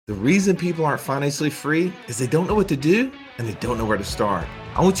The reason people aren't financially free is they don't know what to do and they don't know where to start.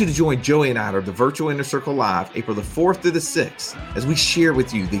 I want you to join Joey and I at the Virtual Inner Circle Live, April the 4th through the 6th, as we share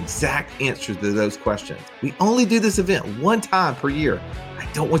with you the exact answers to those questions. We only do this event one time per year. I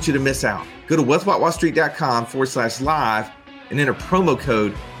don't want you to miss out. Go to wealthwatchwallstreet.com/live and enter promo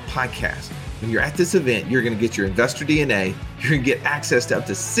code podcast. When you're at this event, you're going to get your investor DNA. You're going to get access to up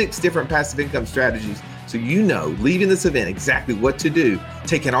to 6 different passive income strategies. So you know, leaving this event, exactly what to do,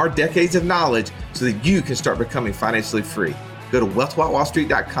 taking our decades of knowledge so that you can start becoming financially free. Go to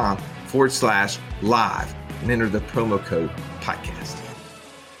wealthwatchwallstreet.com/live and enter the promo code podcast.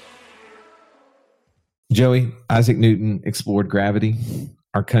 Joey, Isaac Newton explored gravity.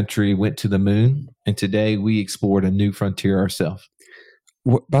 Our country went to the moon. And today we explored a new frontier ourselves.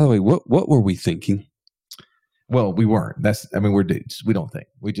 By the way, what were we thinking? Well, we weren't. We're dudes. We don't think.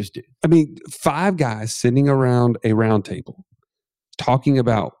 We just do. 5 guys sitting around a round table talking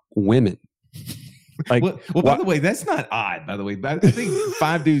about women. By the way, that's not odd, by the way. But I think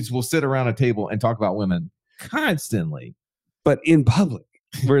 5 dudes will sit around a table and talk about women constantly. But in public,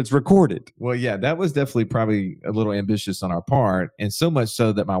 where it's recorded. Well, yeah, that was definitely probably a little ambitious on our part. And so much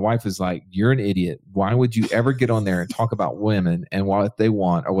so that my wife is like, you're an idiot. Why would you ever get on there and talk about women and what they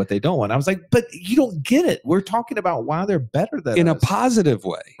want or what they don't want? I was like, but you don't get it. We're talking about why they're better than us. In a positive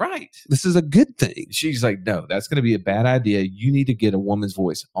way. Right. This is a good thing. She's like, no, that's going to be a bad idea. You need to get a woman's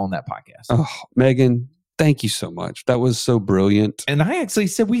voice on that podcast. Oh, Megan, thank you so much. That was so brilliant. And I actually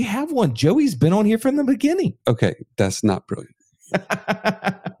said, we have one. Joey's been on here from the beginning. Okay, that's not brilliant.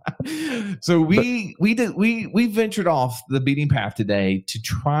 So we ventured off the beating path today to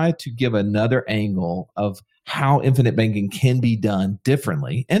try to give another angle of how infinite banking can be done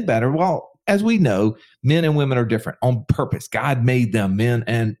differently and better. Well, as we know, men and women are different on purpose. God made them male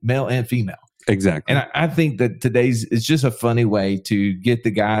and female. Exactly. And I think that today's is just a funny way to get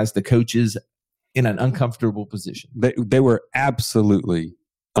the guys, the coaches, in an uncomfortable position. They were absolutely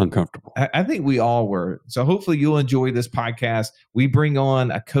uncomfortable. I think we all were. So hopefully you'll enjoy this podcast. We bring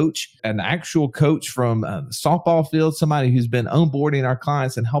on a coach, an actual coach from the softball field, somebody who's been onboarding our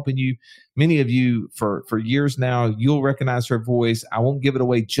clients and helping you, many of you for years now. You'll recognize her voice. I won't give it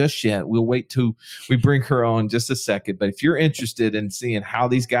away just yet. We'll wait till we bring her on just a second. But if you're interested in seeing how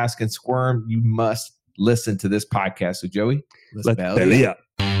these guys can squirm, you must listen to this podcast. So Joey, let's belly up.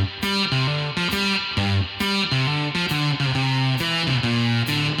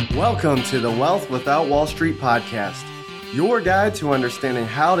 Welcome to the Wealth Without Wall Street podcast, your guide to understanding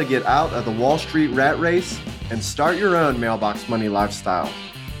how to get out of the Wall Street rat race and start your own mailbox money lifestyle.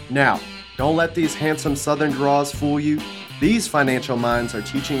 Now, don't let these handsome Southern draws fool you. These financial minds are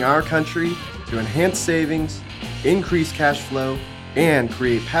teaching our country to enhance savings, increase cash flow, and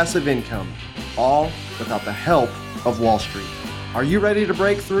create passive income, all without the help of Wall Street. Are you ready to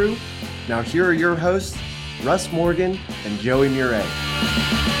break through? Now here are your hosts, Russ Morgan and Joey Murray.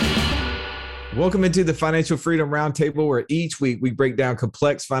 Welcome into the Financial Freedom Roundtable, where each week we break down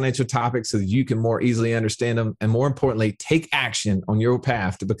complex financial topics so that you can more easily understand them and, more importantly, take action on your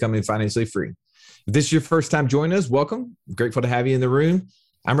path to becoming financially free. If this is your first time joining us, welcome. I'm grateful to have you in the room.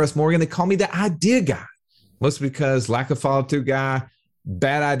 I'm Russ Morgan. They call me the idea guy, mostly because lack of follow-through guy,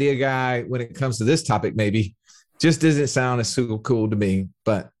 bad idea guy when it comes to this topic maybe, just doesn't sound as super cool to me.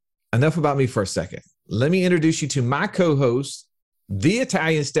 But enough about me for a second. Let me introduce you to my co-host, the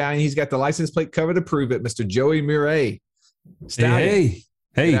Italian Stallion. He's got the license plate cover to prove it, Mr. Joey Murray. Hey.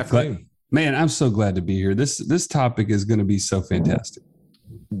 Good afternoon. Man, I'm so glad to be here. This topic is going to be so fantastic.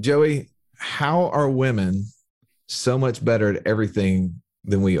 Joey, how are women so much better at everything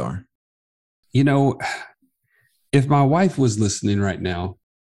than we are? You know, if my wife was listening right now,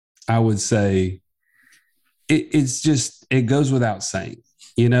 I would say it goes without saying.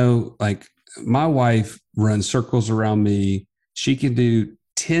 You know, like my wife runs circles around me. She can do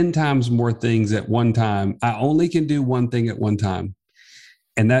 10 times more things at one time. I only can do one thing at one time.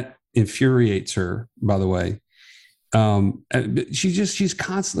 And that infuriates her, by the way. She's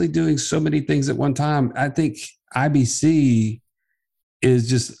constantly doing so many things at one time. I think IBC is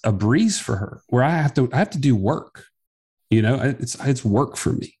just a breeze for her, where I have to do work. You know, it's work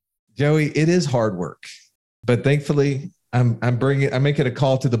for me. Joey, it is hard work, but thankfully I'm making a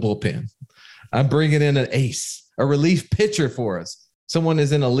call to the bullpen. I'm bringing in an ace, a relief pitcher for us. Someone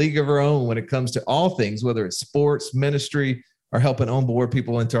is in a league of her own when it comes to all things, whether it's sports, ministry, or helping onboard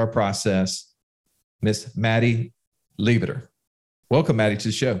people into our process. Miss Maddie Leibiter. Welcome, Maddie, to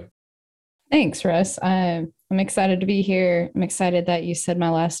the show. Thanks, Russ. I'm excited to be here. I'm excited that you said my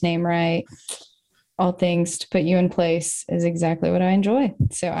last name right. All things to put you in place is exactly what I enjoy.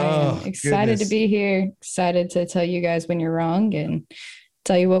 So I am excited to be here, excited to tell you guys when you're wrong and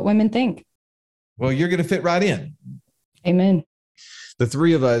tell you what women think. Well, you're going to fit right in. Amen. The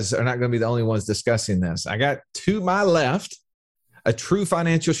three of us are not going to be the only ones discussing this. I got to my left, a true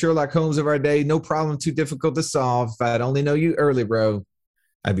financial Sherlock Holmes of our day. No problem too difficult to solve. If I'd only know you early, bro,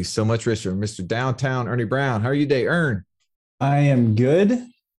 I'd be so much richer. Mr. Downtown Ernie Brown. How are you today, Ern? I am good.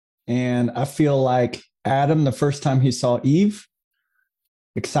 And I feel like Adam, the first time he saw Eve,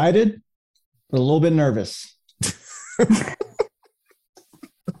 excited, but a little bit nervous.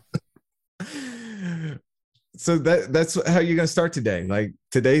 So that's how you're going to start today. Like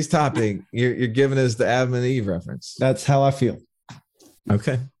today's topic, you're giving us the Adam and Eve reference. That's how I feel.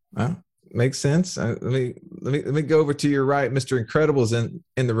 Okay. Well, makes sense. Let me go over to your right. Mr. Incredible's in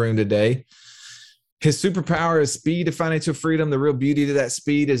the room today. His superpower is speed to financial freedom. The real beauty to that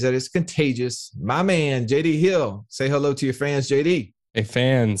speed is that it's contagious. My man, JD Hill. Say hello to your fans, JD. Hey,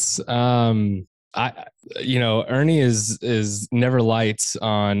 fans. Ernie is never light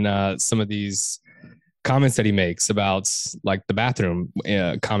on some of these comments that he makes about like the bathroom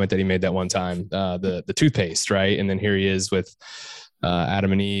comment that he made that one time, the toothpaste, right? And then here he is with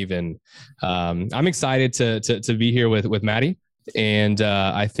Adam and Eve, and I'm excited to be here with Maddie, and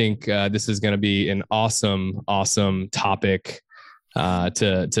I think this is going to be an awesome topic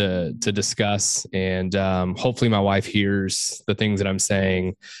to discuss, and hopefully my wife hears the things that I'm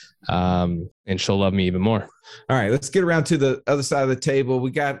saying, and she'll love me even more. All right, let's get around to the other side of the table.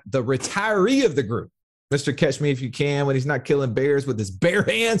 We got the retiree of the group, Mr. Catch Me If You Can, when he's not killing bears with his bare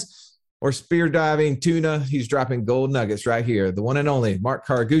hands or spear diving tuna. He's dropping gold nuggets right here. The one and only Mark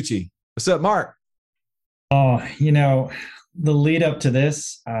Caragucci. What's up, Mark? Oh, the lead up to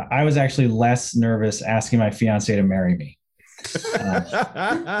this, I was actually less nervous asking my fiance to marry me.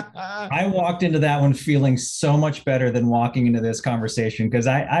 I walked into that one feeling so much better than walking into this conversation, because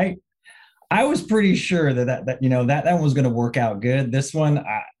I was pretty sure that one was going to work out good. This one,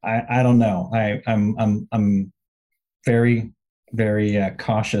 I don't know. I'm very, very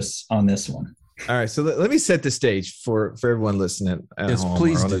cautious on this one. All right, so let me set the stage for everyone listening at home.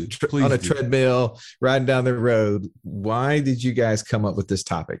 Please on a treadmill, riding down the road. Why did you guys come up with this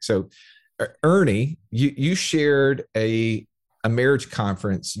topic? So, Ernie, you shared a marriage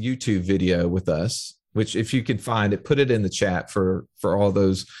conference YouTube video with us, which if you can find it, put it in the chat for all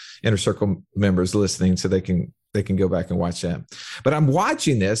those Inner Circle members listening, so they can go back and watch that. But I'm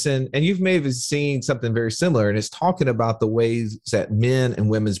watching this, and you've maybe seen something very similar, and it's talking about the ways that men and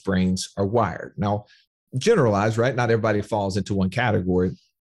women's brains are wired. Now, generalized, right? Not everybody falls into one category,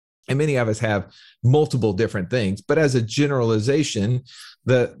 and many of us have multiple different things. But as a generalization,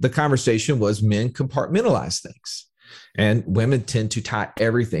 the conversation was men compartmentalize things, and women tend to tie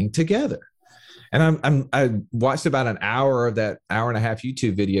everything together. And I watched about an hour of that hour and a half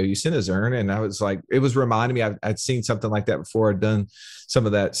YouTube video you sent us, Ern, and I was like, it was reminding me, I'd seen something like that before. I'd done some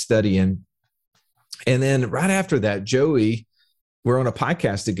of that studying. And then right after that, Joey, we're on a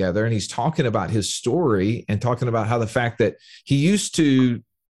podcast together, and he's talking about his story and talking about how the fact that he used to,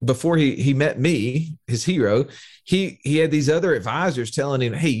 before he met me, his hero, he had these other advisors telling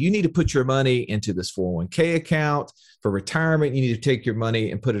him, hey, you need to put your money into this 401k account for retirement. You need to take your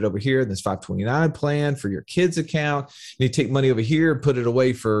money and put it over here in this 529 plan for your kids' account. You need to take money over here and put it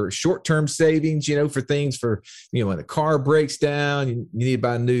away for short-term savings, for things for, when the car breaks down, you need to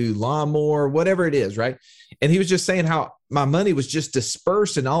buy a new lawnmower, whatever it is, right? And he was just saying how my money was just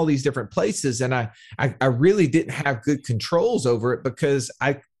dispersed in all these different places. And I really didn't have good controls over it, because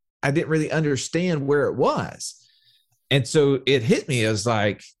I didn't really understand where it was. And so it hit me as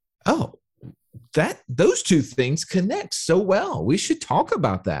like, oh, those two things connect so well. We should talk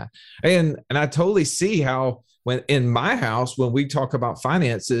about that. And I totally see how when in my house, when we talk about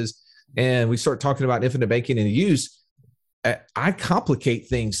finances and we start talking about infinite banking and use, I complicate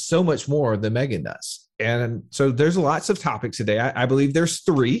things so much more than Megan does. And so there's lots of topics today. I believe there's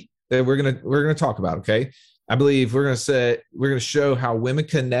three that we're gonna talk about. Okay. I believe we're going to show how women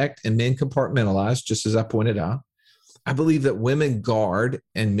connect and men compartmentalize, just as I pointed out. I believe that women guard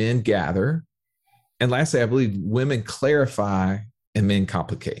and men gather. And lastly, I believe women clarify and men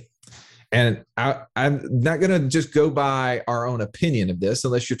complicate. And I'm not going to just go by our own opinion of this,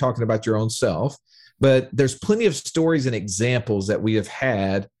 unless you're talking about your own self. But there's plenty of stories and examples that we have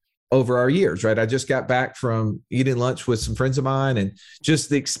had over our years, right? I just got back from eating lunch with some friends of mine, and just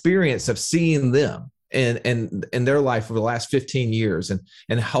the experience of seeing them and their life over the last 15 years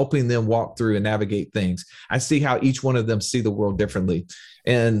and helping them walk through and navigate things. I see how each one of them see the world differently.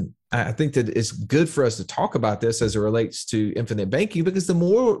 And I think that it's good for us to talk about this as it relates to infinite banking, because the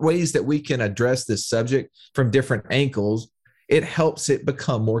more ways that we can address this subject from different angles, it helps it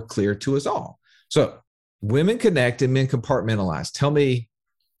become more clear to us all. So women connect and men compartmentalize. Tell me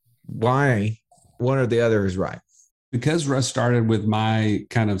why one or the other is right. Because Russ started with my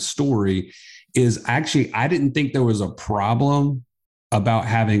kind of story, is actually, I didn't think there was a problem about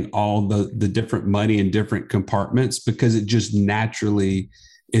having all the different money in different compartments, because it just naturally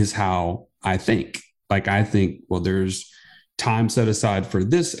is how I think. Like, I think, well, there's time set aside for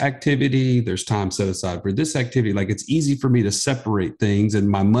this activity. There's time set aside for this activity. Like, it's easy for me to separate things, and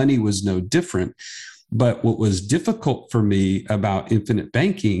my money was no different. But what was difficult for me about infinite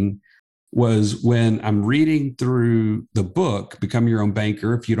banking was when I'm reading through the book, Become Your Own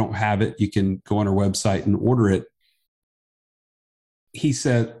Banker. If you don't have it, you can go on our website and order it. He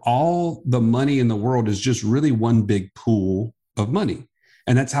said, all the money in the world is just really one big pool of money.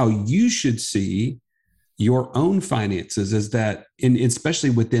 And that's how you should see your own finances, is that,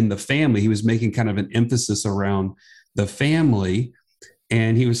 especially within the family. He was making kind of an emphasis around the family.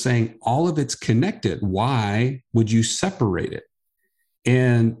 And he was saying, all of it's connected. Why would you separate it?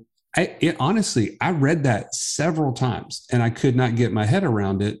 And honestly, I read that several times and I could not get my head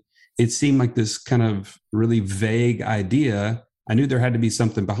around it. It seemed like this kind of really vague idea. I knew there had to be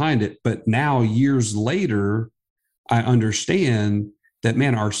something behind it, but now, years later, I understand that,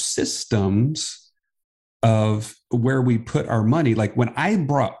 man, our systems of where we put our money, like when I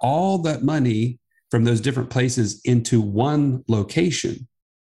brought all that money from those different places into one location,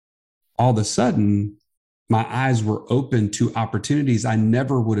 all of a sudden, my eyes were open to opportunities I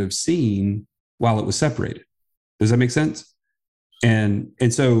never would have seen while it was separated. Does that make sense? And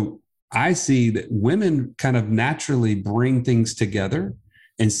so I see that women kind of naturally bring things together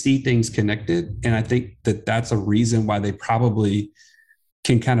and see things connected. And I think that that's a reason why they probably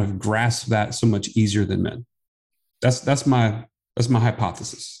can kind of grasp that so much easier than men. That's my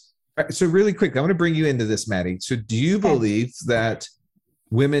hypothesis. All right, so really quick, I want to bring you into this, Maddie. So do you believe that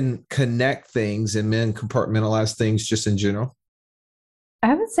women connect things and men compartmentalize things just in general?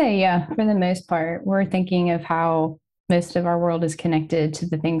 I would say, yeah, for the most part, we're thinking of how most of our world is connected to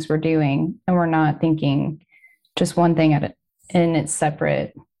the things we're doing, and we're not thinking just one thing at it in its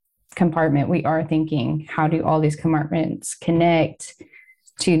separate compartment. We are thinking, how do all these compartments connect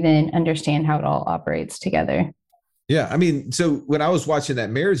to then understand how it all operates together? Yeah, I mean, so when I was watching that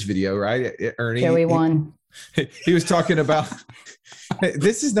marriage video, right, Ernie, Joey won. He was talking about,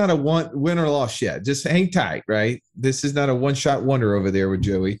 this is not a win or loss yet. Just hang tight, right? This is not a one-shot wonder over there with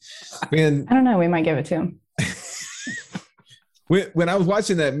Joey. Man, I don't know. We might give it to him. When I was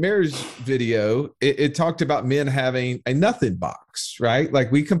watching that marriage video, it talked about men having a nothing box, right? Like,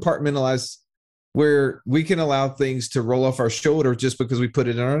 we compartmentalize where we can allow things to roll off our shoulder just because we put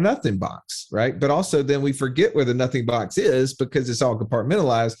it in our nothing box, right? But also then we forget where the nothing box is because it's all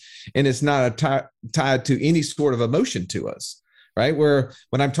compartmentalized and it's not tied to any sort of emotion to us, right? Where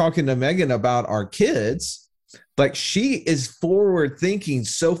when I'm talking to Megan about our kids, like, she is forward thinking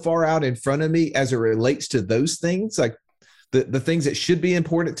so far out in front of me as it relates to those things, like the things that should be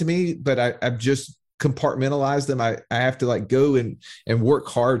important to me, but I've just compartmentalize them. I have to like go and work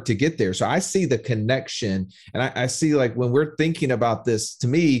hard to get there. So I see the connection, and I see, like, when we're thinking about this, to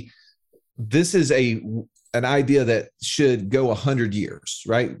me, this is an idea that should go 100 years,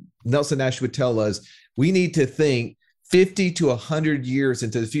 right? Nelson Nash would tell us we need to think 50 to 100 years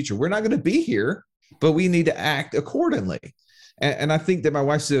into the future. We're not going to be here, but we need to act accordingly. And I think that my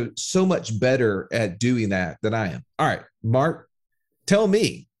wife's so much better at doing that than I am. All right, Mark, tell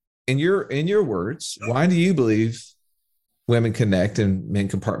me, in your words, why do you believe women connect and men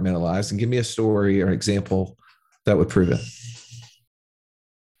compartmentalize? And give me a story or an example that would prove it.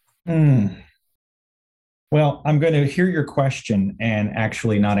 Well, I'm going to hear your question and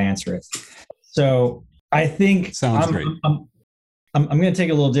actually not answer it. So I think sounds great. I'm going to take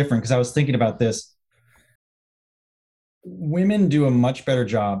it a little different, because I was thinking about this. Women do a much better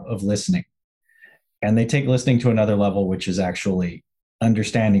job of listening, and they take listening to another level, which is actually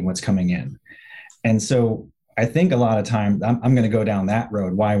understanding what's coming in. And so I think a lot of times I'm going to go down that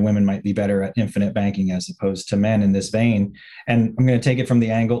road, why women might be better at infinite banking as opposed to men in this vein. And I'm going to take it from the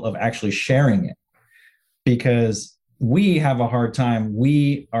angle of actually sharing it, because we have a hard time.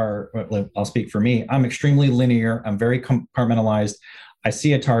 I'll speak for me. I'm extremely linear. I'm very compartmentalized. I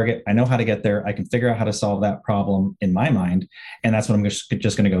see a target. I know how to get there. I can figure out how to solve that problem in my mind. And that's what I'm just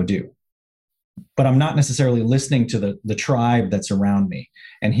going to go do. But I'm not necessarily listening to the tribe that's around me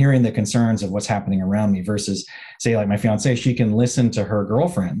and hearing the concerns of what's happening around me, versus, say, like my fiance, she can listen to her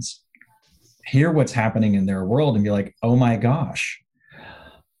girlfriends, hear what's happening in their world, and be like, oh my gosh,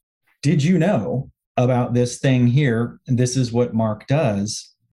 did you know about this thing here? This is what Mark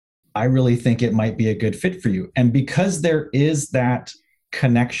does. I really think it might be a good fit for you. And because there is that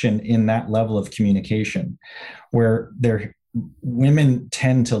connection in that level of communication where women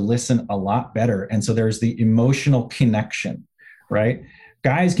tend to listen a lot better. And so there's the emotional connection, right?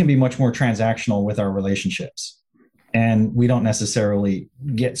 Guys can be much more transactional with our relationships. And we don't necessarily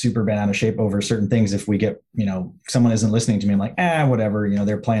get super bent out of shape over certain things. If we get, someone isn't listening to me, I'm like, whatever,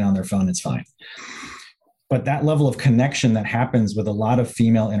 they're playing on their phone, it's fine. But that level of connection that happens with a lot of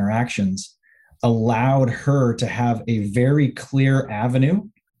female interactions allowed her to have a very clear avenue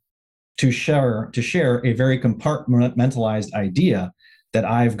to share a very compartmentalized idea that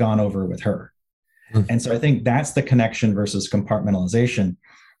I've gone over with her. Mm-hmm. And so I think that's the connection versus compartmentalization.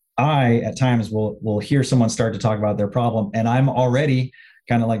 I, at times, will hear someone start to talk about their problem, and I'm already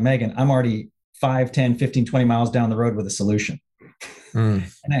kind of like Megan, I'm already 5, 10, 15, 20 miles down the road with a solution. And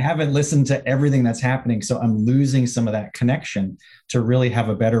I haven't listened to everything that's happening. So I'm losing some of that connection to really have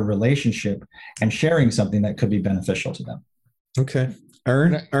a better relationship and sharing something that could be beneficial to them. Okay.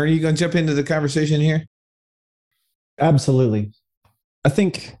 Ern, are you going to jump into the conversation here? Absolutely. I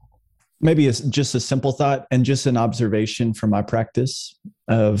think maybe it's just a simple thought and just an observation from my practice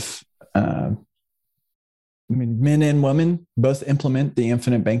of, men and women both implement the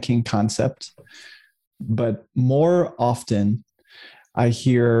infinite banking concept, but more often I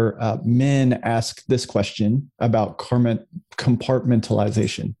hear men ask this question about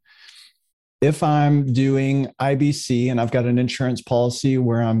compartmentalization. If I'm doing IBC and I've got an insurance policy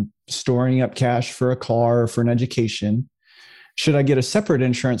where I'm storing up cash for a car or for an education, should I get a separate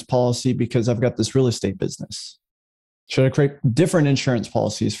insurance policy because I've got this real estate business? Should I create different insurance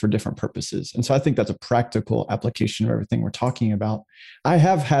policies for different purposes? And so I think that's a practical application of everything we're talking about. I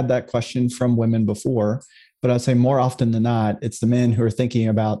have had that question from women before, but I'd say more often than not, it's the men who are thinking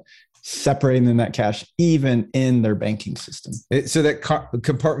about separating that cash even in their banking system. So that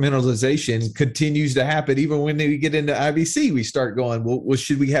compartmentalization continues to happen even when we get into IBC. We start going, well,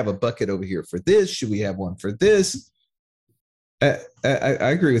 should we have a bucket over here for this? Should we have one for this? I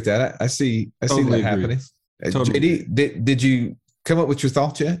agree with that. I see that happening. Totally. JD, did you come up with your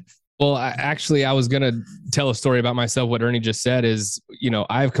thoughts yet? Well, I was going to tell a story about myself. What Ernie just said is,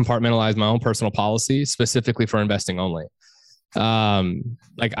 I've compartmentalized my own personal policy specifically for investing only.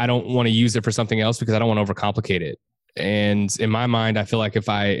 Like I don't want to use it for something else because I don't want to overcomplicate it. And in my mind, I feel like if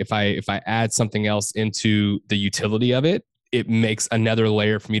I add something else into the utility of it, it makes another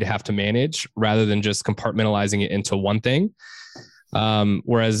layer for me to have to manage rather than just compartmentalizing it into one thing.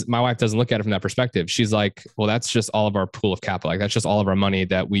 Whereas my wife doesn't look at it from that perspective. She's like, well, that's just all of our pool of capital. Like that's just all of our money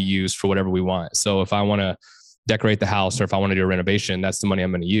that we use for whatever we want. So if I want to decorate the house or if I want to do a renovation, that's the money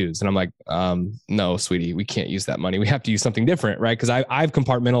I'm going to use. And I'm like, no, sweetie, we can't use that money. We have to use something different, right? Because I've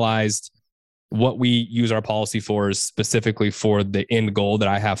compartmentalized what we use our policy for specifically for the end goal that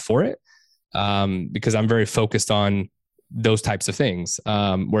I have for it. Because I'm very focused on those types of things.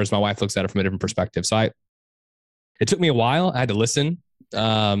 Whereas my wife looks at it from a different perspective. So it took me a while. I had to listen.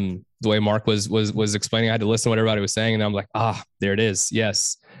 The way Mark was explaining, I had to listen to what everybody was saying. And I'm like, there it is.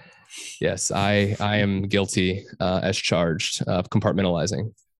 Yes, I am guilty as charged of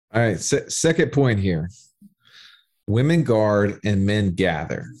compartmentalizing. All right. Second point here. Women guard and men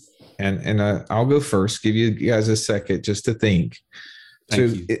gather. And I'll go first, give you guys a second just to think.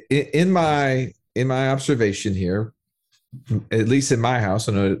 Thank you. In my observation here, at least in my house,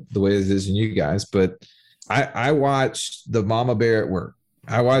 I know the way it is in you guys, but I watch the mama bear at work.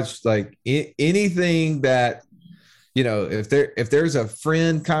 I watch like anything that, if there's a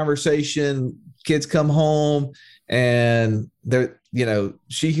friend conversation, kids come home and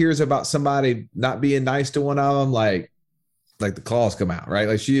she hears about somebody not being nice to one of them, like the claws come out, right?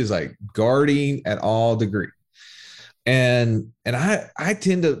 Like she is like guarding at all degree. And I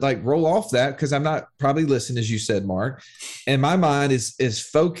tend to like roll off that because I'm not probably listening, as you said, Mark. And my mind is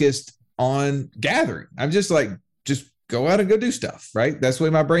focused on gathering. I'm just like, just go out and go do stuff, right? That's the way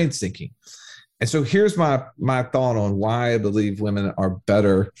my brain's thinking. And so here's my thought on why I believe women are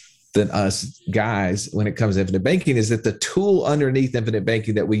better than us guys when it comes to infinite banking is that the tool underneath infinite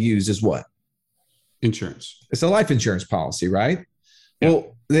banking that we use is what? Insurance. It's a life insurance policy, right? Yeah.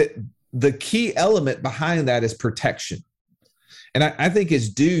 Well, the key element behind that is protection. And I think as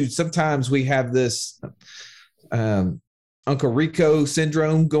dudes, sometimes we have this Uncle Rico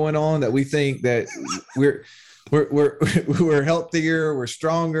syndrome going on that we think that we're healthier, we're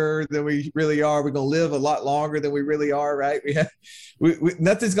stronger than we really are. We're going to live a lot longer than we really are, right?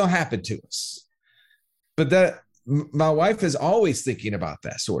 Nothing's going to happen to us. But my wife is always thinking about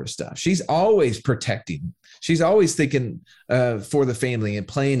that sort of stuff. She's always protecting. She's always thinking for the family and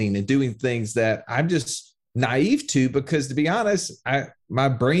planning and doing things that I'm just naive to because, to be honest, my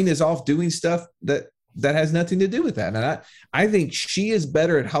brain is off doing stuff that that has nothing to do with that. And I think she is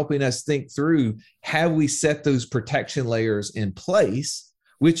better at helping us think through, have we set those protection layers in place,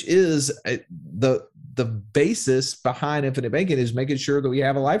 which is the basis behind infinite banking, is making sure that we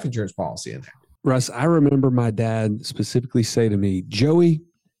have a life insurance policy in there. Russ, I remember my dad specifically say to me, Joey,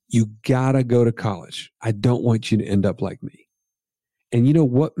 you gotta go to college. I don't want you to end up like me. And you know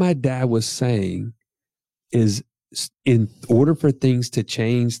what my dad was saying is, in order for things to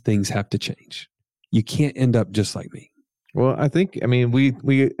change, things have to change. You can't end up just like me. Well, I think,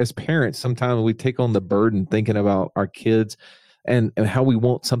 we as parents, sometimes we take on the burden thinking about our kids and how we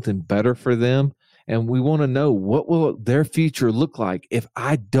want something better for them. And we want to know, what will their future look like if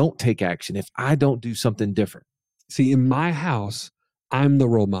I don't take action, if I don't do something different? See, in my house, I'm the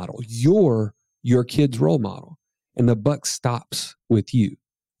role model. You're your kid's role model. And the buck stops with you.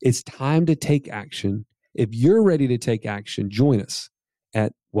 It's time to take action. If you're ready to take action, join us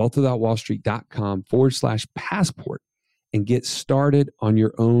at wealthwithoutwallstreet.com/passport and get started on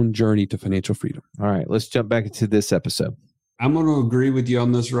your own journey to financial freedom. All right, let's jump back into this episode. I'm going to agree with you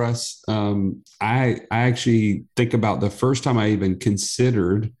on this, Russ. I actually think about the first time I even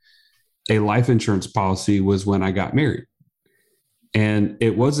considered a life insurance policy was when I got married. And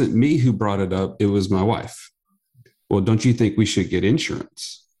it wasn't me who brought it up. It was my wife. Well, don't you think we should get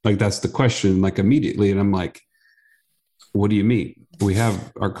insurance? Like, that's the question, like, immediately. And I'm like, what do you mean? We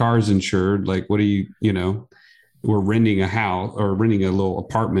have our cars insured. Like, what do you we're renting a house or renting a little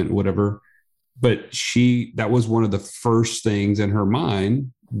apartment, whatever. But that was one of the first things in her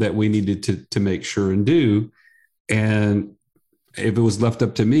mind that we needed to make sure and do. And if it was left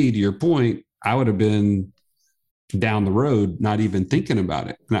up to me, to your point, I would have been down the road, not even thinking about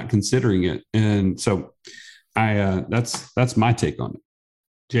it, not considering it. And so that's my take on it.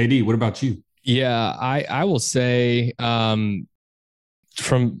 JD, what about you? Yeah, I will say from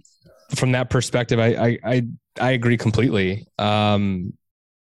that perspective, I agree completely. When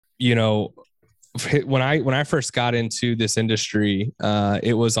I first got into this industry,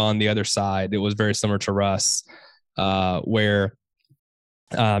 it was on the other side. It was very similar to Russ, where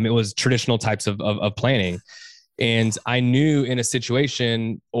it was traditional types of planning. And I knew in a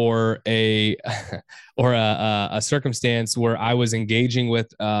situation or a circumstance where I was engaging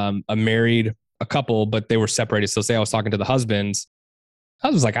with a couple, but they were separated. So say I was talking to the husbands, I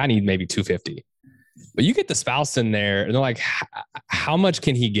was like, I need maybe $250. But you get the spouse in there and they're like, how much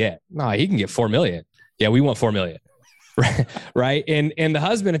can he get? No, he can get 4 million. Yeah, we want 4 million. Right. And the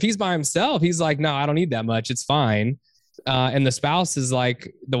husband, if he's by himself, he's like, no, I don't need that much. It's fine. And the spouse is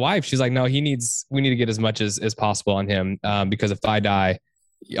like, the wife, she's like, no, we need to get as much as possible on him. Because if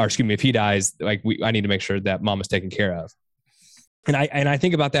he dies, like I need to make sure that mom is taken care of. And I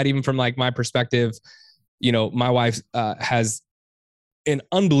think about that even from like my perspective. My wife has an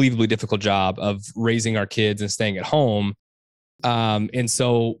unbelievably difficult job of raising our kids and staying at home. And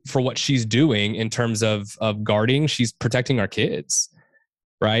so for what she's doing in terms of guarding, she's protecting our kids.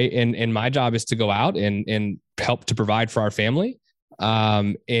 Right. And my job is to go out and help to provide for our family.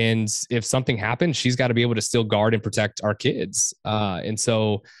 And if something happens, she's got to be able to still guard and protect our kids. And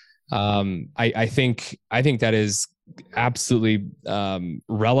so I think that is absolutely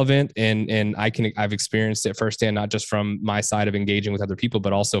relevant. And I've experienced it firsthand, not just from my side of engaging with other people,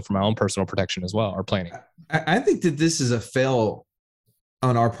 but also from my own personal protection as well, or planning. I think that this is a fail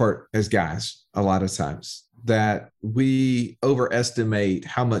on our part as guys a lot of times, that we overestimate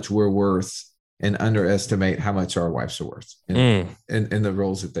how much we're worth and underestimate how much our wives are worth in the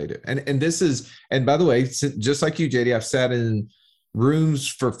roles that they do. And this is, and by the way, just like you, JD, I've sat in rooms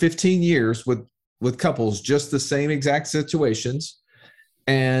for 15 years with couples, just the same exact situations.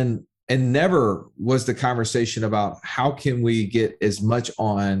 And never was the conversation about how can we get as much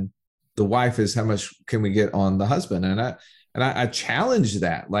on the wife as how much can we get on the husband. And I challenge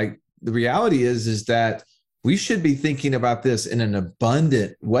that. Like, the reality is that we should be thinking about this in an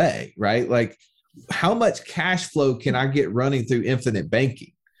abundant way, right? Like, how much cash flow can I get running through infinite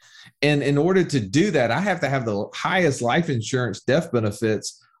banking? And in order to do that, I have to have the highest life insurance death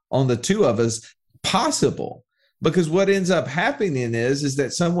benefits on the two of us possible. Because what ends up happening is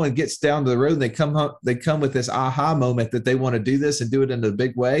that someone gets down the road and they come with this aha moment that they want to do this and do it in a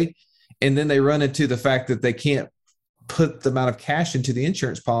big way. And then they run into the fact that they can't put the amount of cash into the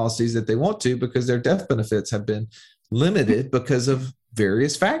insurance policies that they want to, because their death benefits have been limited because of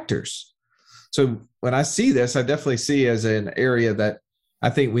various factors. So when I see this, I definitely see as an area that I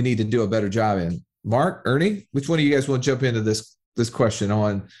think we need to do a better job in. Mark, Ernie, which one of you guys want to jump into this question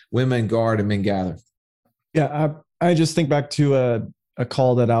on women guard and men gather? Yeah, I just think back to a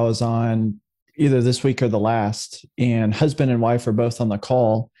call that I was on either this week or the last, and husband and wife are both on the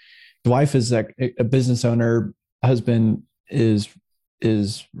call. the wife is like a business owner, husband is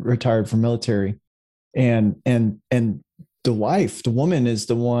retired from military, and the wife, the woman, is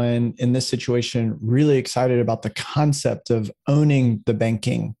the one in this situation really excited about the concept of owning the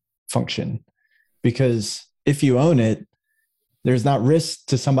banking function, because if you own it, there's not risk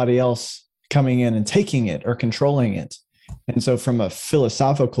to somebody else coming in and taking it or controlling it. And so from a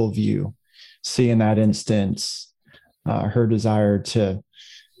philosophical view, see in that instance, her desire to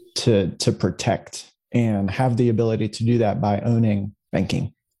protect and have the ability to do that by owning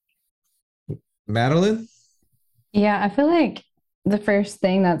banking. Madeline? Yeah, I feel like the first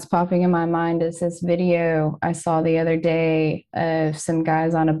thing that's popping in my mind is this video I saw the other day of some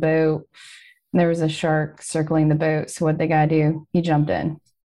guys on a boat. And there was a shark circling the boat. So what'd the guy do? He jumped in.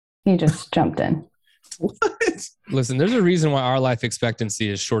 He just jumped in. What? Listen, there's a reason why our life expectancy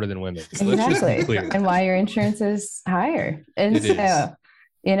is shorter than women's. Let's just be Exactly. clear. And why your insurance is higher. And It is.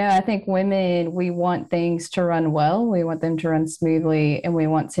 I think women, we want things to run well. We want them to run smoothly, and we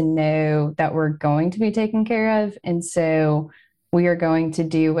want to know that we're going to be taken care of. And so we are going to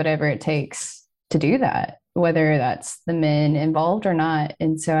do whatever it takes to do that, whether that's the men involved or not.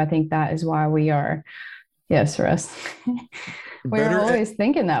 And so I think that is why we are, yes, Russ, we're Better at- always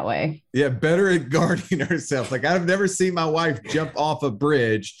thinking that way. Yeah, better at guarding herself. Like I've never seen my wife jump off a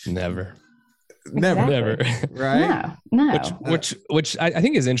bridge. Never. Never. Exactly. Never. Right? No. Which I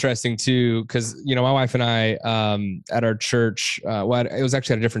think is interesting too, because my wife and I at our church, it was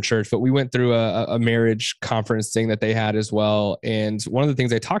actually at a different church, but we went through a marriage conference thing that they had as well. And one of the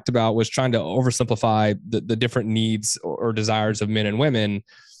things they talked about was trying to oversimplify the different needs or desires of men and women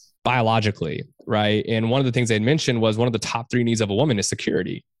biologically, right? And one of the things they mentioned was one of the top 3 needs of a woman is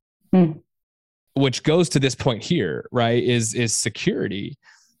security, which goes to this point here, right? Is security.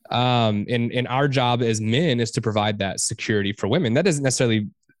 And our job as men is to provide that security for women. That doesn't necessarily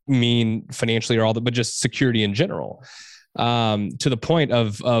mean financially or all that, but just security in general. To the point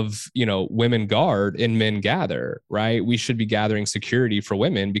of women guard and men gather, right? We should be gathering security for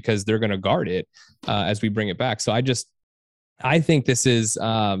women because they're going to guard it as we bring it back. So I think this is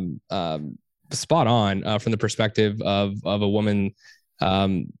spot on from the perspective of a woman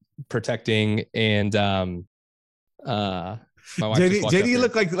protecting and my wife just walked up JD, you here.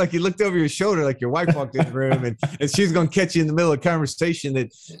 look like you looked over your shoulder, like your wife walked in the room, and she's going to catch you in the middle of a conversation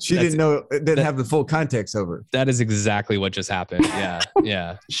that she didn't know, didn't have the full context over. That is exactly what just happened.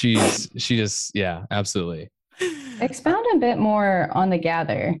 Yeah. She just, absolutely. Expound a bit more on the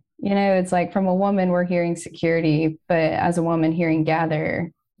gather. It's like from a woman, we're hearing security, but as a woman hearing gather,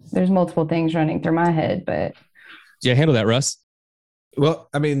 there's multiple things running through my head. But Yeah, handle that, Russ. Well,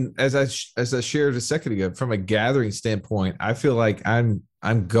 I mean, as I shared a second ago, from a gathering standpoint, I feel like I'm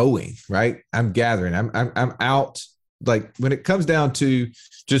going, right. I'm gathering. I'm out. Like when it comes down to,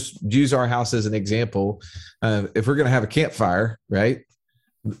 just use our house as an example. If we're going to have a campfire, right,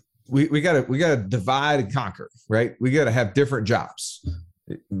 we gotta divide and conquer, right? We got to have different jobs.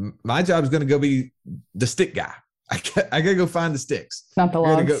 My job is going to go be the stick guy. I got to go find the sticks. not the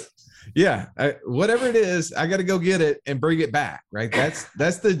logs. Whatever it is, I got to go get it and bring it back. Right.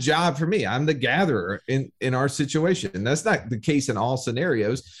 That's the job for me. I'm the gatherer in our situation. And that's not the case in all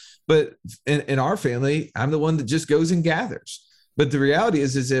scenarios, but in our family, I'm the one that just goes and gathers. But the reality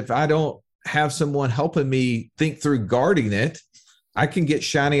is if I don't have someone helping me think through guarding it, I can get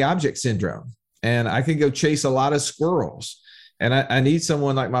shiny object syndrome and I can go chase a lot of squirrels. And I need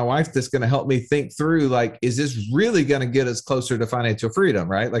someone like my wife that's going to help me think through, like, is this really going to get us closer to financial freedom,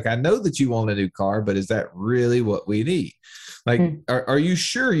 right? Like, I know that you want a new car, but is that really what we need? Like, are you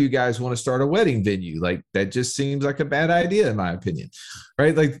sure you guys want to start a wedding venue? Like, that just seems like a bad idea, in my opinion,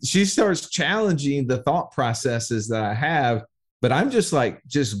 right? Like, she starts challenging the thought processes that I have, but I'm just like,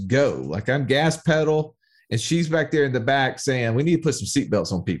 just go. Like, I'm gas pedal. And she's back there in the back saying, we need to put some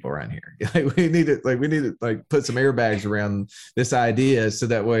seatbelts on people around here. we need to put some airbags around this idea so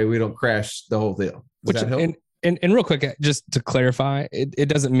that way we don't crash the whole deal. And real quick, just to clarify, it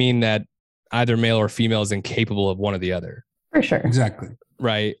doesn't mean that either male or female is incapable of one or the other. For sure. Exactly.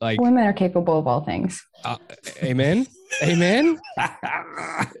 Right. Like Women are capable of all things. Amen. Amen.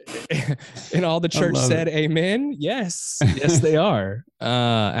 And all the church said, it. Amen. Yes. Yes, they are.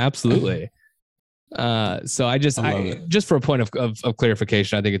 Absolutely. So I just for a point of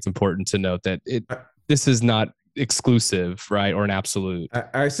clarification, I think it's important to note that this is not exclusive, right? Or an absolute. All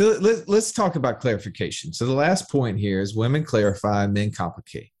right. So let's talk about clarification. So the last point here is women clarify, men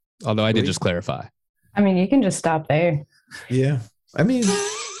complicate. Although I did just clarify. I mean, you can just stop there. Yeah. I mean,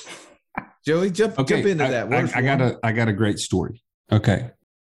 Joey, jump into that. I got a great story. Okay.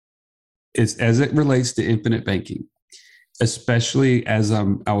 It's as it relates to infinite banking. especially as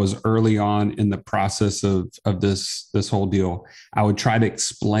I was early on in the process of this whole deal, I would try to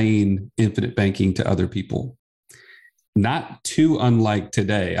explain infinite banking to other people. Not too unlike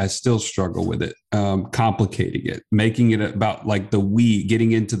today. I still struggle with it, complicating it, making it about like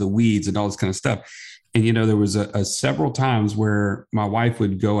getting into the weeds and all this kind of stuff. And, there was a several times where my wife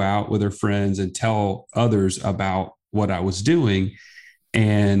would go out with her friends and tell others about what I was doing.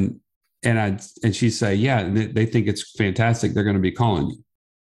 And she'd say, yeah, they think it's fantastic. They're going to be calling you.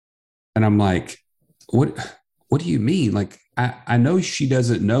 And I'm like, what do you mean? Like, I know she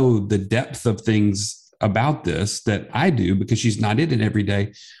doesn't know the depth of things about this that I do because she's not in it every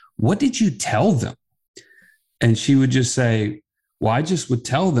day. What did you tell them? And she would just say, well, I just would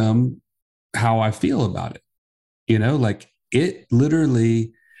tell them how I feel about it. Like it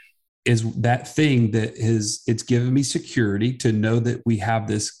literally is that thing that it's given me security to know that we have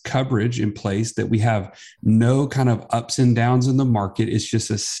this coverage in place, that we have no kind of ups and downs in the market. It's just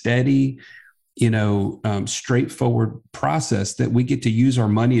a steady, straightforward process that we get to use our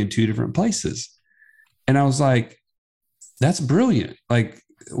money in two different places. And I was like, that's brilliant. Like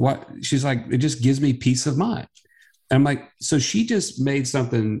what? She's like, it just gives me peace of mind. And I'm like, so she just made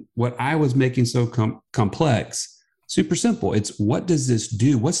something, what I was making so complex, super simple. It's what does this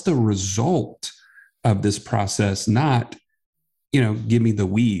do? What's the result of this process? Not, give me the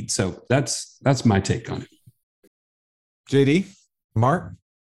weed. So that's my take on it. JD, Mark?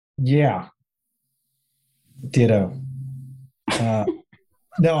 Yeah. Ditto.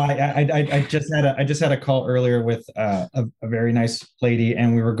 No, I just had a call earlier with a very nice lady,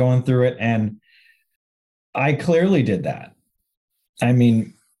 and we were going through it, and I clearly did that. I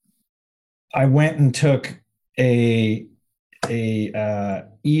mean, I went and took a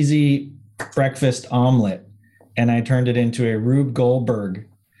easy breakfast omelet, and I turned it into a Rube Goldberg,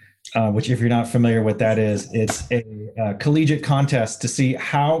 which, if you're not familiar with that is, it's a collegiate contest to see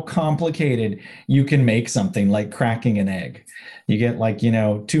how complicated you can make something like cracking an egg. You get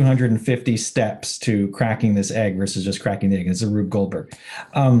 250 steps to cracking this egg versus just cracking the egg. It's a Rube Goldberg.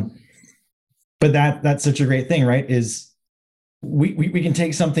 But that's such a great thing, right? Is we can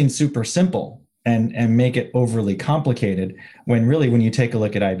take something super simple and make it overly complicated when really, when you take a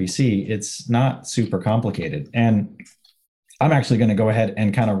look at IBC, it's not super complicated. And I'm actually going to go ahead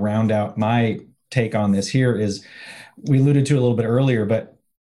and kind of round out my take on this here. Is we alluded to a little bit earlier, but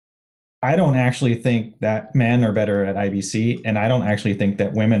I don't actually think that men are better at IBC, and I don't actually think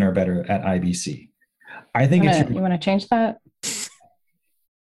that women are better at IBC. I think you want to change that?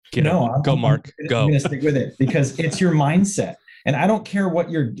 Go, Mark. Go. I'm going to stick with it because it's your mindset. And I don't care what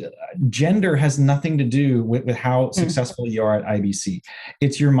your gender has nothing to do with how successful you are at IBC.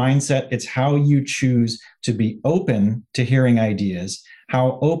 It's your mindset. It's how you choose to be open to hearing ideas,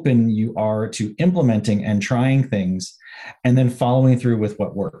 how open you are to implementing and trying things, and then following through with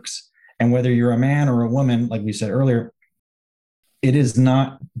what works. And whether you're a man or a woman, like we said earlier, it is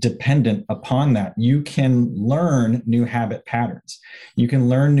not dependent upon that. You can learn new habit patterns. You can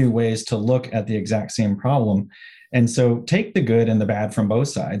learn new ways to look at the exact same problem. And so take the good and the bad from both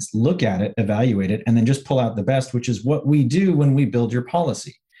sides, look at it, evaluate it, and then just pull out the best, which is what we do when we build your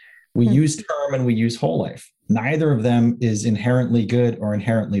policy. We use term and we use whole life. Neither of them is inherently good or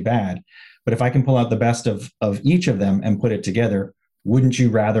inherently bad. But if I can pull out the best of each of them and put it together, wouldn't you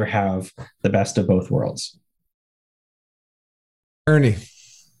rather have the best of both worlds? Ernie.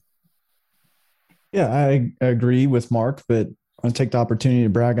 Yeah, I agree with Mark, but I'll take the opportunity to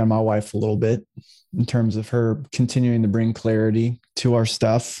brag on my wife a little bit in terms of her continuing to bring clarity to our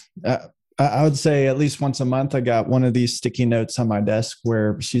stuff. I would say at least once a month, I got one of these sticky notes on my desk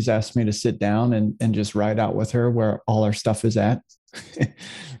where she's asked me to sit down and just write out with her where all our stuff is at.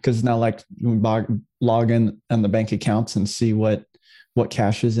 Because it's not like we log in on the bank accounts and see what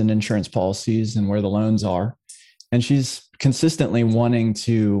cash is in insurance policies and where the loans are. And she's consistently wanting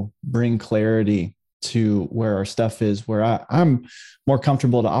to bring clarity to where our stuff is, where I'm more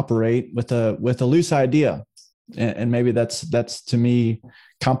comfortable to operate with a loose idea. And maybe that's to me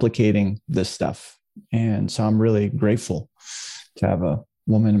complicating this stuff. And so I'm really grateful to have a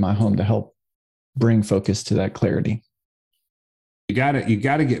woman in my home to help bring focus to that clarity. You got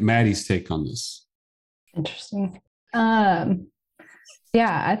to get Maddie's take on this. Interesting.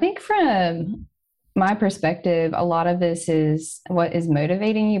 Yeah, I think from my perspective, a lot of this is what is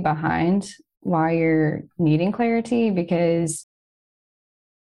motivating you behind why you're needing clarity, because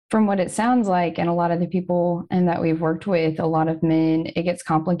from what it sounds like, and a lot of the people and that we've worked with, a lot of men, it gets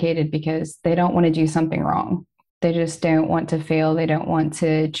complicated because they don't want to do something wrong. They just don't want to fail. They don't want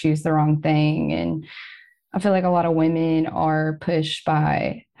to choose the wrong thing. And I feel like a lot of women are pushed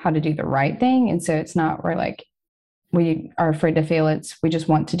by how to do the right thing. And so it's not where like we are afraid to fail. We just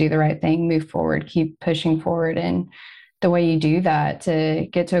want to do the right thing, move forward, keep pushing forward. And the way you do that to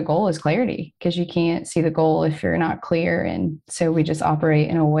get to a goal is clarity, because you can't see the goal if you're not clear. And so we just operate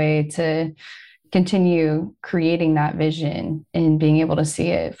in a way to continue creating that vision and being able to see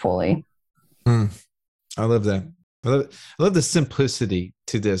it fully. I love that. I love the simplicity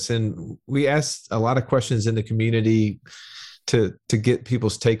to this. And we asked a lot of questions in the community to get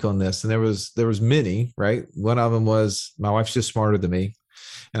people's take on this. And there was many, right? One of them was, my wife's just smarter than me.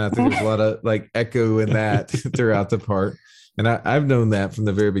 And I think there's a lot of like echo in that throughout the part. And I've known that from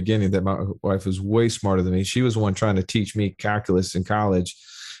the very beginning, that my wife was way smarter than me. She was the one trying to teach me calculus in college.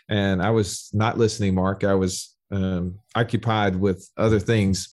 And I was not listening, Mark. I was occupied with other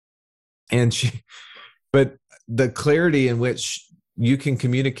things. But the clarity in which you can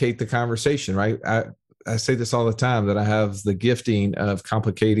communicate the conversation, right? I say this all the time, that I have the gifting of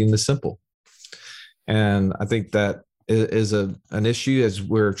complicating the simple. And I think that is an issue as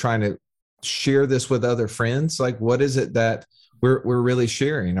we're trying to share this with other friends. Like, what is it that we're really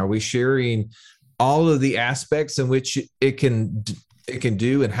sharing? Are we sharing all of the aspects in which it can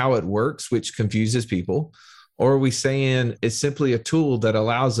do and how it works, which confuses people? Or are we saying it's simply a tool that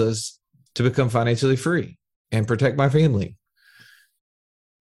allows us to become financially free and protect my family?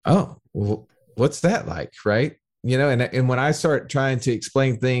 Oh, well, what's that like? Right. And when I start trying to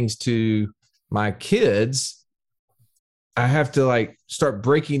explain things to my kids, I have to like start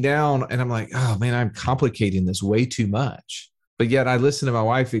breaking down, and I'm like, oh man, I'm complicating this way too much. But yet I listen to my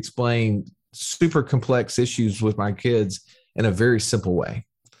wife explain super complex issues with my kids in a very simple way.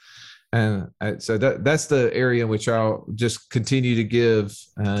 And so that's the area in which I'll just continue to give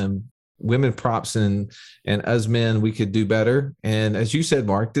women props, and us men, we could do better. And as you said,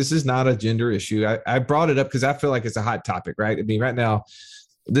 Mark, this is not a gender issue. I brought it up because I feel like it's a hot topic, right? I mean, right now,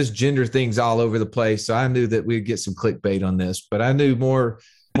 this gender thing's all over the place. So I knew that we'd get some clickbait on this, but I knew more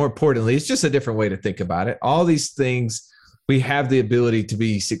importantly, it's just a different way to think about it. All these things we have the ability to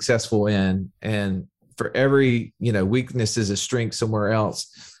be successful in, and for every, weakness is a strength somewhere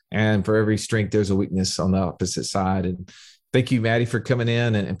else. And for every strength, there's a weakness on the opposite side. And thank you, Maddie, for coming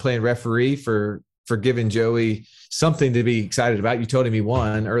in and playing referee, for giving Joey something to be excited about. You told him he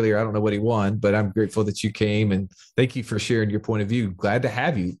won earlier. I don't know what he won, but I'm grateful that you came, and thank you for sharing your point of view. Glad to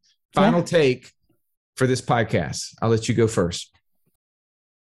have you. Final take for this podcast. I'll let you go first.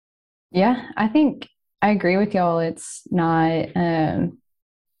 Yeah, I think I agree with y'all. It's not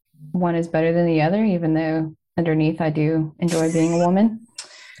one is better than the other, even though underneath I do enjoy being a woman,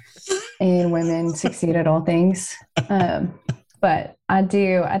 and women succeed at all things. But I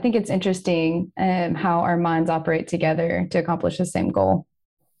think it's interesting how our minds operate together to accomplish the same goal.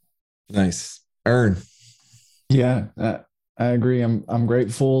 Nice. Ern. Yeah, I agree. I'm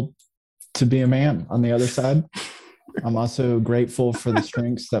grateful to be a man on the other side. I'm also grateful for the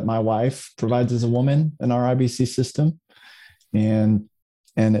strengths that my wife provides as a woman in our IBC system. And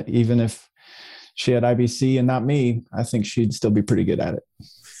even if she had IBC and not me, I think she'd still be pretty good at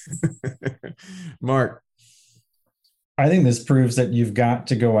it. Mark. I think this proves that you've got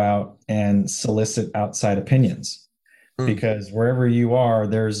to go out and solicit outside opinions, because wherever you are,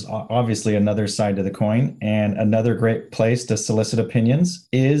 there's obviously another side to the coin, and another great place to solicit opinions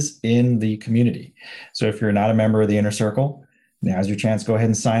is in the community. So if you're not a member of the Inner Circle, now's your chance. Go ahead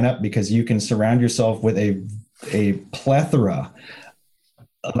and sign up, because you can surround yourself with a plethora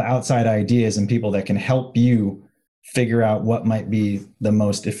of outside ideas and people that can help you figure out what might be the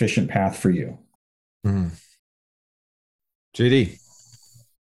most efficient path for you. JD.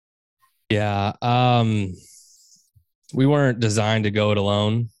 Yeah. We weren't designed to go it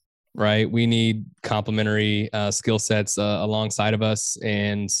alone, right? We need complementary skill sets alongside of us.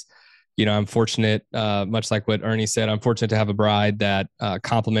 And, I'm fortunate, much like what Ernie said, I'm fortunate to have a bride that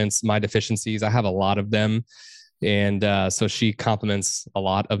complements my deficiencies. I have a lot of them. And so she complements a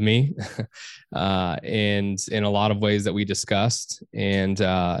lot of me and in a lot of ways that we discussed. And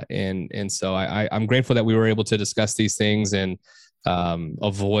so I'm grateful that we were able to discuss these things and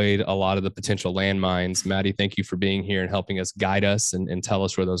avoid a lot of the potential landmines. Maddie, thank you for being here and helping us guide us and tell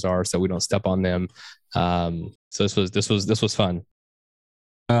us where those are so we don't step on them. So this was fun.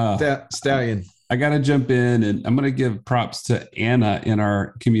 Stallion. I got to jump in, and I'm going to give props to Anna in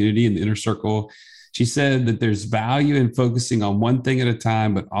our community in the Inner Circle. She said that there's value in focusing on one thing at a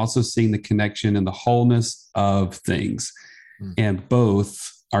time, but also seeing the connection and the wholeness of things, and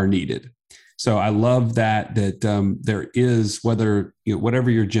both are needed. So I love that there is, whether, whatever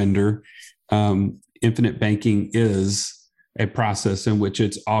your gender, infinite banking is a process in which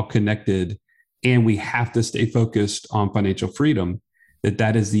it's all connected, and we have to stay focused on financial freedom.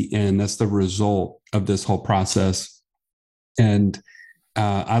 That is the end. That's the result of this whole process. And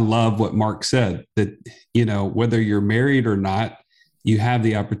I love what Mark said, that, you know, whether you're married or not, you have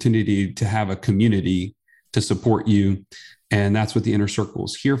the opportunity to have a community to support you. And that's what the Inner Circle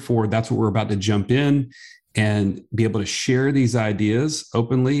is here for. That's what we're about to jump in and be able to share these ideas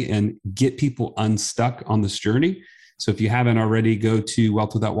openly and get people unstuck on this journey. So if you haven't already, go to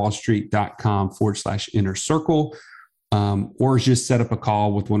wealthwithoutwallstreet.com/inner circle, or just set up a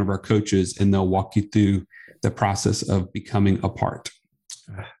call with one of our coaches and they'll walk you through the process of becoming a part.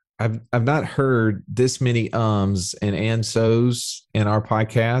 I've not heard this many ums and so's in our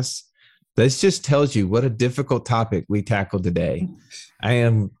podcast. This just tells you what a difficult topic we tackled today.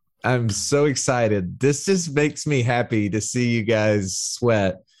 I'm so excited. This just makes me happy to see you guys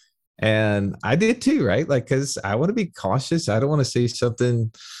sweat. And I did too, right? Like, because I want to be cautious. I don't want to say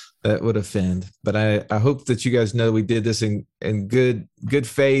something that would offend. But I hope that you guys know we did this in good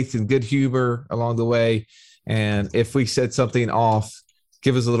faith and good humor along the way. And if we said something off,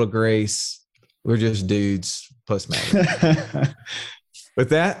 give us a little grace. We're just dudes plus Matt. With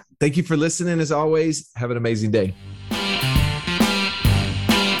that, thank you for listening. As always, have an amazing day.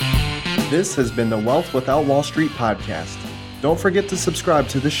 This has been the Wealth Without Wall Street podcast. Don't forget to subscribe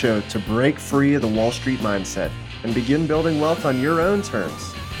to the show to break free of the Wall Street mindset and begin building wealth on your own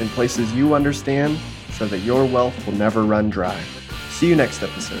terms in places you understand so that your wealth will never run dry. See you next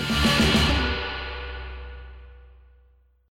episode.